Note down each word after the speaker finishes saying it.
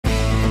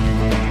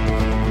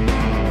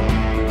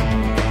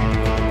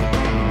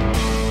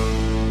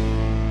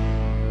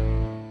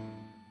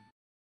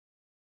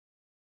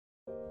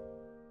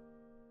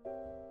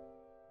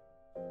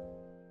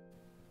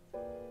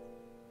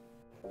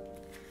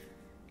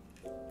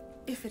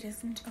if it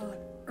isn't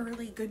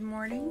early good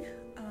morning.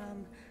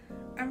 I'm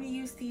going to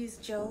use these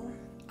gel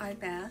eye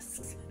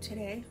masks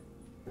today.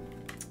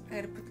 I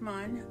got to put them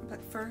on,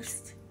 but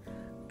first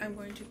I'm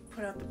going to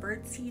put out the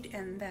bird seed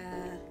and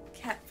the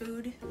cat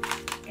food,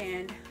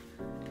 and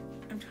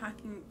I'm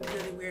talking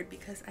really weird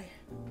because I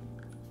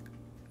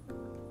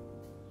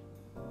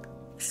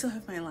still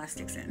have my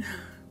elastics in.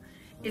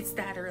 It's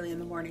that early in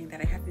the morning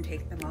that I haven't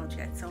taken them out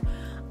yet, so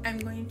I'm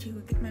going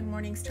to get my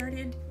morning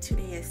started.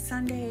 Today is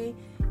Sunday.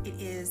 It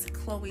is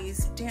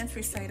Chloe's dance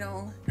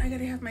recital. I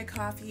gotta have my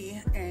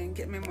coffee and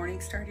get my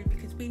morning started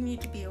because we need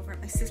to be over at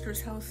my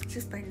sister's house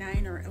just by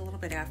 9 or a little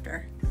bit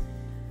after.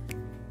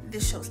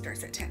 This show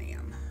starts at 10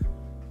 a.m.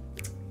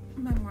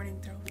 My morning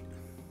throat.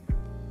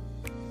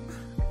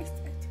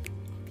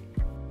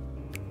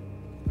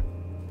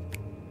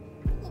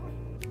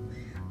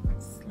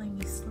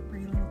 Slingy,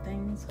 slippery little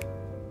things.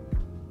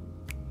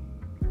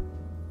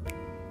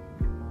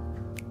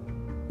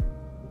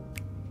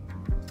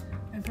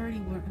 I've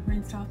already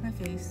rinsed off my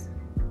face.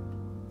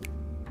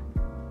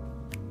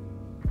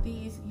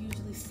 These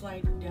usually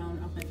slide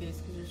down off my face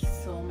because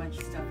there's so much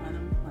stuff on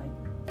them. Like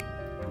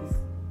these,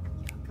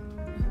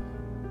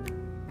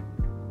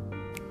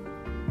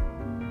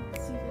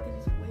 Let's see if I can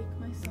just wake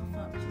myself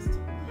up just a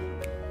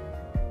bit.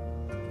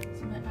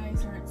 So my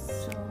eyes aren't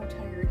so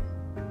tired.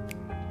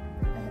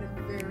 I had a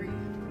very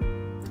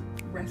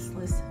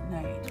restless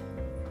night.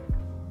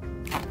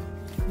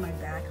 My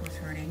back was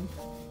hurting.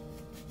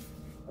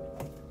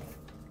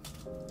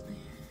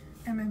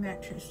 And my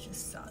mattress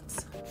just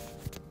sucks.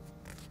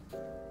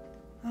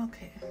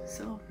 Okay,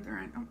 so they're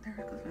on. Oh, there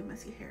goes my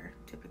messy hair.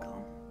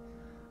 Typical.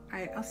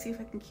 Alright, I'll see if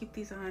I can keep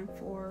these on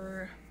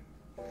for.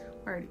 I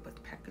already put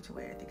the package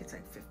away. I think it's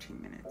like 15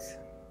 minutes.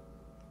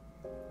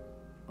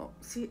 Oh,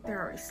 see,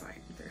 they're already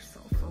sliding. They're so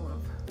full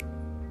of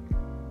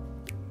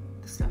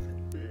the stuff.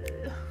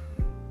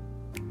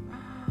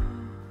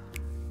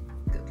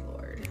 Good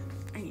Lord.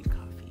 I need coffee.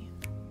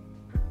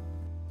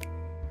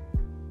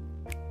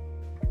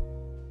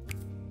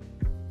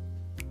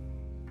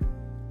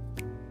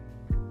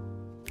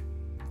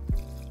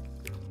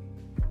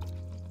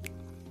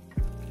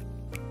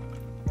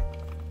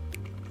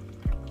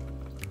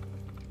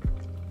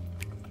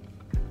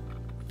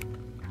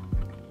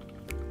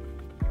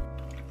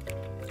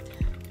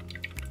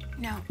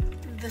 Now,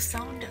 the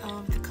sound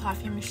of the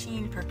coffee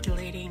machine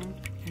percolating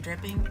and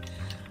dripping,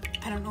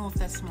 I don't know if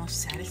that's the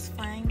most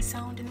satisfying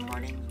sound in the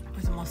morning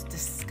or the most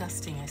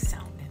disgustingest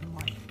sound in the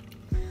morning.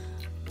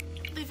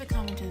 Leave a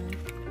comment in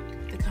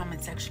the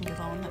comment section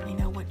below and let me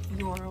know what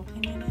your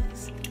opinion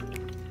is.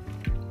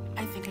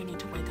 I think I need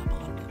to wake up a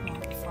little bit more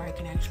before I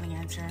can actually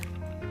answer.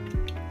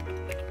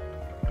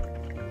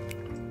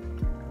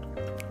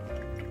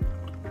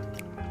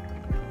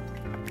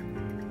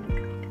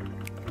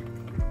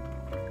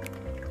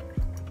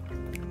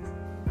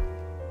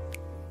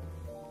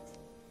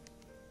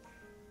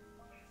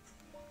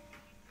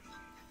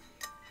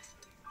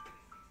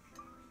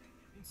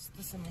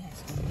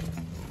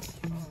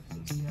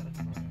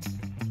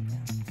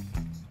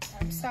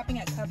 I'm stopping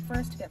at Cup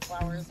first to get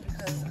flowers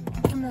because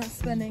I'm not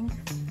spending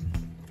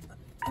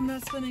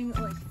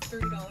like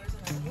 $30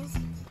 on those.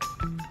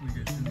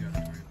 We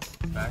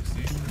got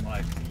backstage for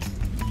like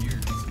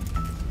years.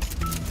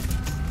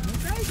 No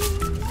driving.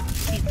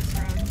 Keep it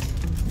from.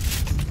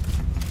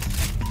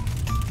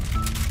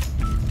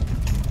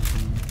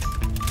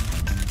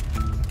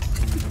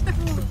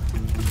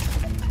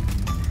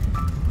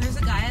 There's a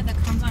guy that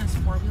comes on his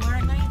 4-wheeler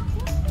at night.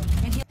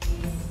 And he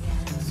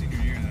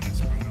Senior year, and then I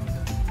sprung out.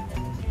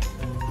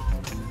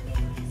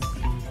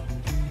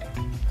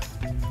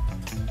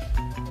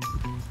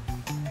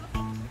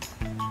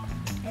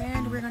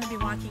 And we're going to be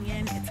walking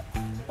in. It's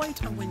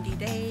quite a windy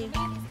day.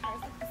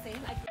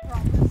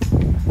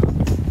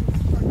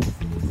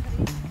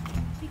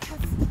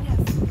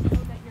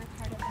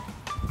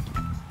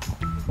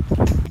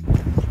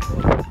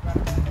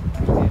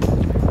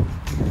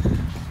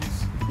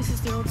 This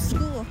is the old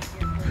school,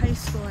 high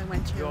school I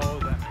went to. Oh,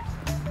 that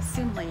makes sense.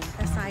 Simley,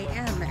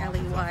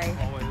 S-I-M-L-E-Y.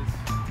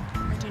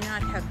 I do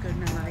not have good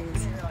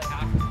memories.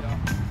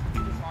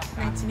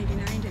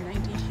 1989 to 92.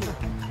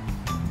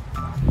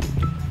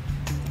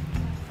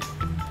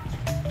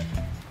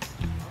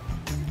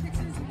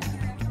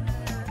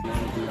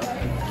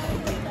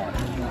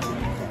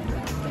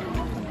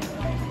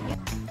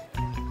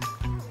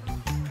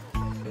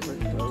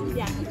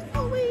 Yeah.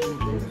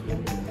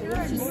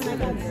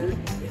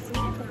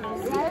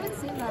 I haven't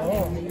seen that.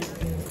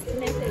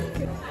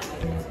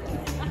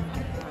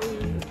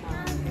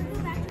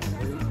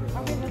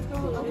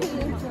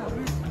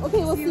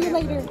 Okay, we'll see you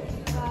later.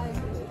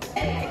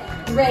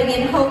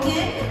 Reagan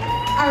Hogan,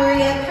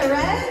 Aria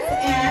Perez,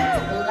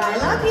 and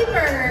Lila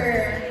Beaver.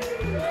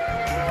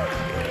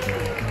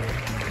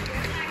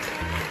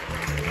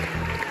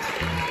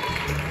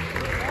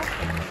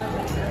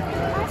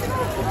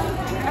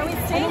 Are we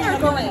staying or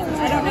going?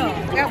 I don't know.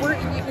 Yeah, we're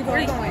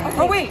going. Okay.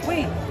 Oh, wait.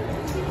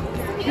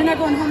 You're not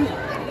going home yet.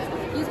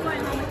 He's going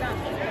home with them.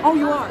 Oh,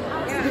 you are?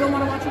 Yeah. You don't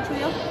want to watch a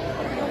trio?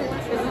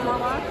 Is it more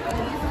watch?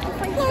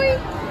 Chloe.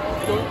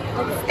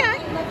 Scott.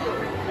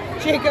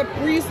 Jacob,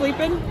 were you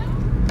sleeping?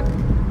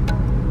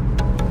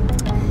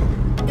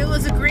 It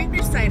was a great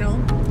recital.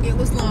 It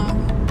was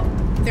long.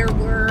 There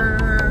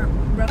were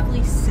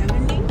roughly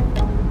 70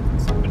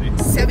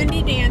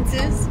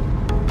 dances,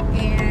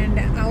 and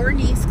our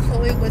niece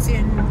Chloe was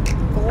in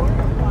 4 or 5.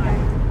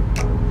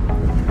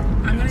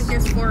 I'm gonna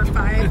guess 4 or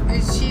 5.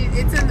 It's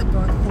in the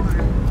book. Hold on.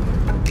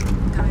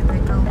 Time I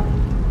go.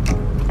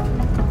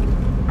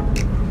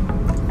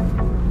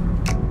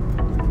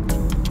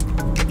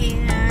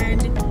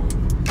 And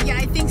yeah,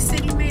 I think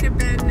Cindy may have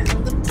been a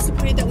little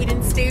disappointed that we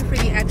didn't stay for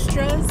the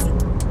extras,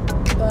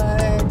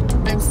 but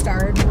I'm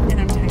starved and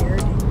I'm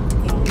tired, and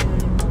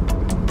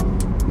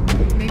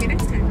maybe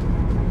next time.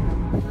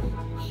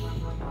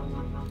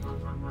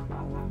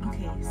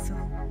 Okay, so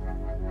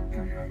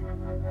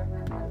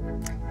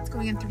it's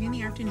going on 3 in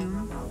the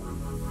afternoon.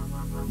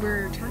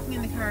 We're talking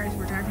in the car as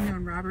we're driving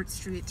down Robert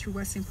Street through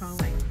West St. Paul,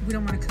 like, we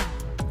don't want to cook.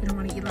 We don't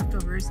want to eat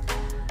leftovers.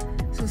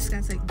 So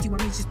Scott's like, do you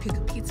want me to just pick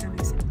up pizza? And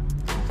I said,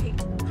 okay,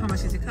 how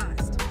much does it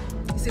cost?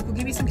 He's like, we'll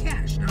give you some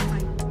cash. And I was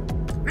like,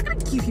 I'm not going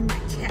to give you my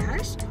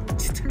cash.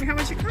 Just tell me how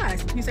much it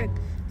costs. And he's like,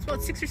 it's about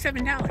 $6 or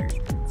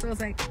 $7. So I was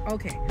like,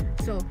 okay.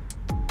 So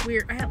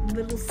we're at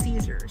Little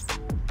Caesars.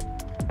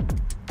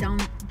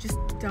 Just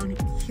down,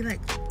 he like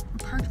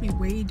parked me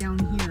way down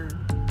here.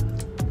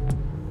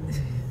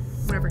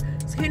 Whatever.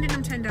 So I handed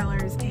him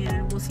 $10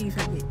 and we'll see if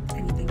I get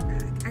anything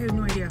back. I have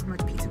no idea how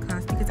much pizza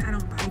costs because I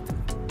don't buy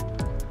food.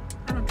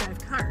 I don't drive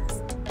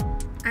cars.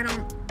 I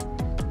don't,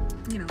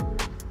 you know.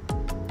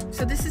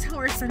 So this is how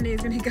our Sunday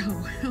is going to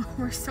go.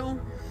 We're so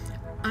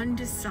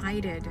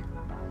undecided.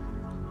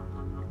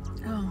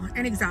 Oh,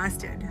 and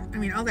exhausted. I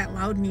mean, all that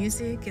loud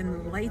music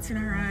and the lights in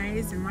our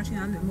eyes and watching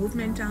all the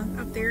movement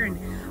up there and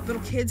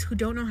little kids who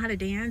don't know how to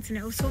dance. And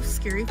it was so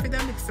scary for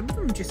them because some of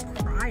them just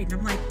cried. And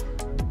I'm like,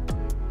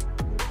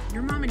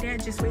 your mom and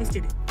dad just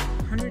wasted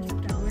hundreds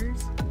of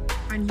dollars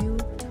on you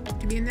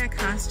to be in that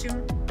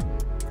costume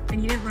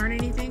and you didn't learn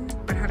anything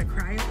but how to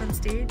cry up on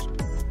stage.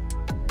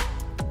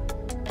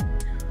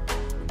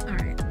 All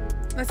right,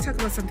 let's talk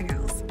about something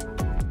else.